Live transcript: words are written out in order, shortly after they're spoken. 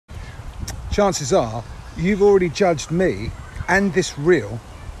chances are you've already judged me and this reel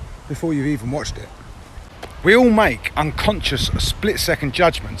before you've even watched it. We all make unconscious split-second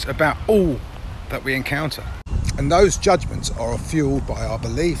judgments about all that we encounter. And those judgments are fueled by our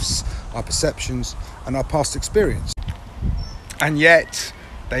beliefs, our perceptions, and our past experience. And yet,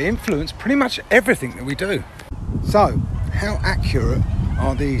 they influence pretty much everything that we do. So, how accurate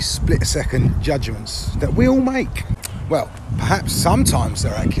are these split-second judgments that we all make? Well, perhaps sometimes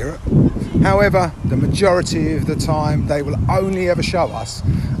they're accurate. However, the majority of the time, they will only ever show us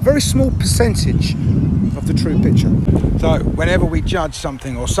a very small percentage of the true picture. So, whenever we judge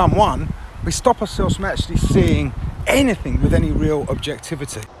something or someone, we stop ourselves from actually seeing anything with any real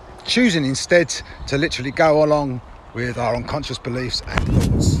objectivity, choosing instead to literally go along with our unconscious beliefs and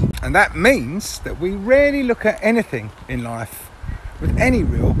thoughts. And that means that we rarely look at anything in life with any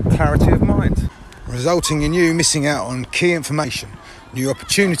real clarity of mind, resulting in you missing out on key information, new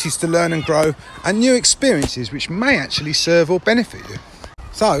opportunities to learn and grow, and new experiences which may actually serve or benefit you.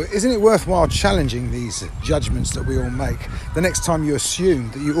 So, isn't it worthwhile challenging these judgments that we all make the next time you assume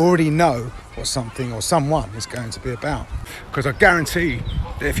that you already know what something or someone is going to be about? Because I guarantee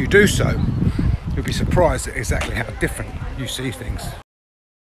that if you do so, you'll be surprised at exactly how different you see things.